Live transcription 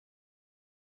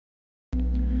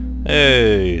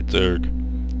Hey, it's Eric,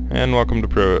 and welcome to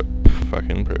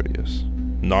fucking Proteus.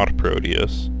 Not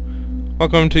Proteus.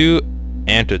 Welcome to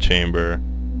Antichamber,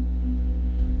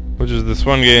 which is this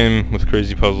fun game with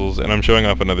crazy puzzles, and I'm showing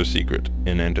off another secret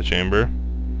in Antichamber.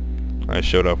 I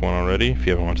showed off one already. If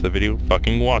you haven't watched the video,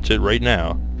 fucking watch it right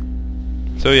now.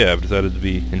 So yeah, I've decided to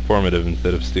be informative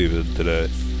instead of stupid today.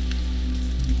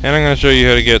 And I'm going to show you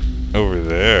how to get over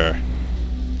there.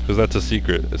 Because that's a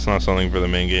secret. It's not something for the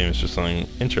main game, it's just something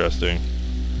interesting.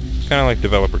 It's kind of like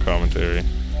developer commentary.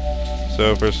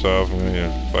 So first off, I'm going to get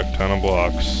a fuck ton of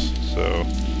blocks. So,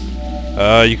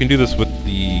 you can do this with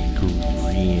the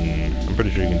green. I'm pretty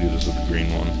sure you can do this with the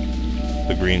green one.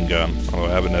 The green gun. Although I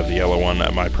happen to have the yellow one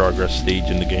at my progress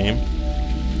stage in the game.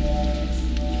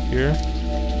 Here.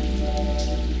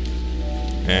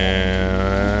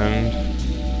 And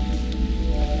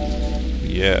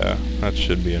yeah, that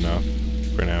should be enough.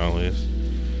 For now at least.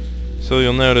 So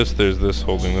you'll notice there's this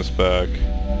holding this back.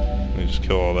 We just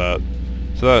kill all that.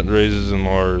 So that raises and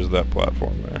lowers that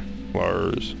platform there.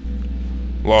 Lars.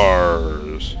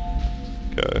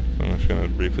 Okay, I'm just gonna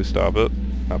briefly stop it.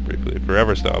 Not briefly,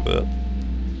 forever stop it.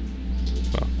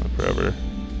 Well, not forever.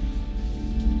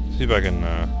 See if I can,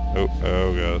 oh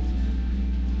god.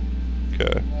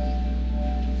 Okay.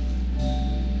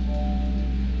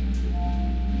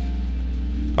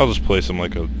 I'll just place him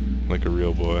like a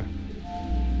real boy.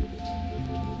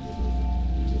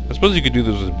 I suppose you could do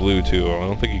this with blue too. I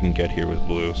don't think you can get here with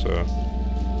blue, so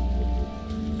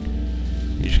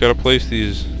you just gotta place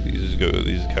these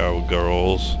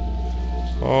cowgirls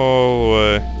all the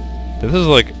way. This is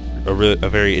like a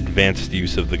very advanced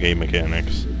use of the game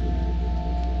mechanics.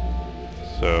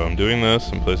 So I'm doing this.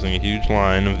 I'm placing a huge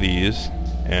line of these,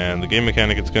 and the game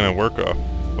mechanic it's gonna work off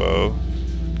of.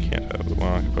 Can't have it.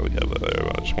 Well, I can probably have that there,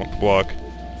 but I just want the block.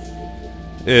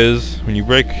 Is when you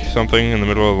break something in the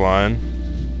middle of the line,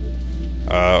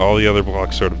 all the other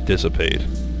blocks sort of dissipate,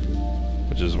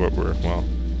 which is what we're, well,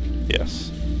 yes.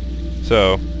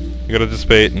 So, we gotta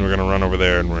dissipate, and we're gonna run over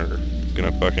there, and we're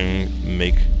gonna fucking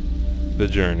make the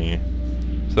journey.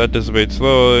 So that dissipates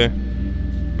slowly,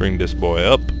 bring this boy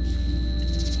up,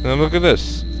 and then look at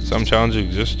this. Some challenges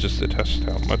exist just to test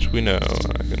how much we know.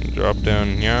 I can drop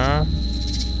down here.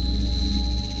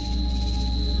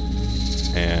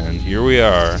 And here we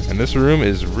are, and this room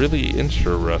is really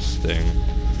interesting.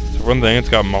 So for one thing, it's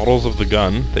got models of the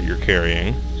gun that you're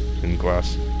carrying in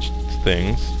glass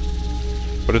things,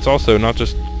 but it's also not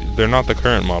just, they're not the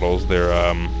current models, they're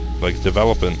like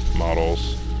development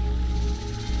models,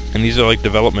 and these are like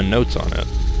development notes on it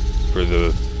for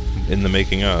in the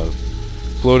making of.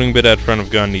 Floating bit at front of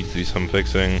gun needs to be some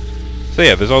fixing. So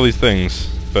yeah, there's all these things,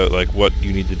 but like what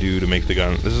you need to do to make the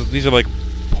gun. These are like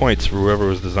points for whoever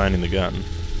was designing the gun.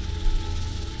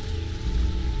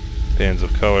 Bands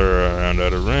of color around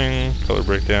outer ring, color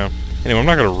breakdown. Anyway, I'm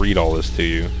not going to read all this to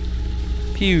you.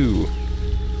 Pew!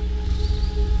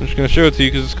 I'm just going to show it to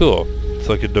you because it's cool. It's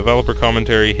like a developer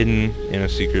commentary hidden in a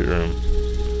secret room.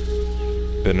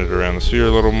 Bend it around the sphere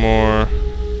a little more.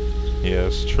 Yeah,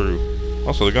 it's true.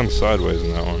 Also, the gun's sideways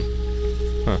in that one.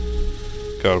 Huh.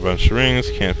 Got a bunch of rings,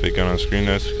 can't fit gun on screen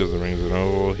nice because the ring's an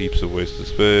oval, heaps of wasted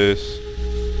space.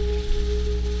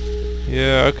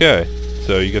 Yeah, okay.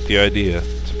 So you get the idea.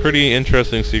 It's a pretty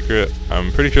interesting secret.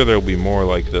 I'm pretty sure there'll be more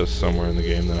like this somewhere in the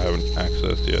game that I haven't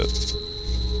accessed yet.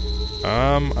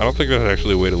 I don't think there's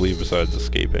actually a way to leave besides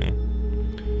escaping.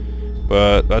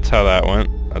 But that's how that went.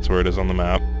 That's where it is on the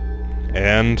map.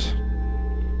 And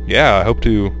yeah, I hope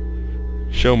to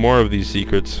show more of these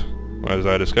secrets as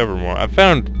I discover more. I've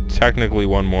found technically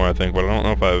one more, I think, but I don't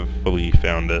know if I've fully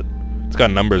found it. It's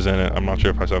got numbers in it. I'm not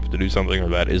sure if I still have to do something or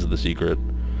that is the secret.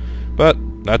 But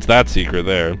that's that secret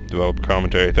there, developer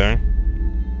commentary thing.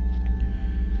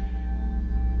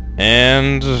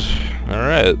 And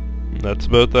alright, that's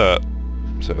about that.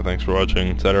 So thanks for watching,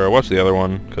 etc. Watch the other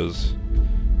one because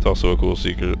it's also a cool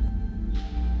secret,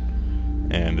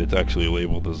 and it's actually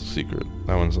labeled as a secret.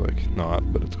 That one's like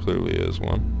not, but it clearly is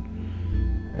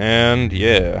one. And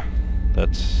yeah,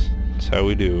 that's how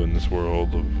we do in this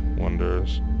world of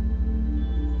wonders.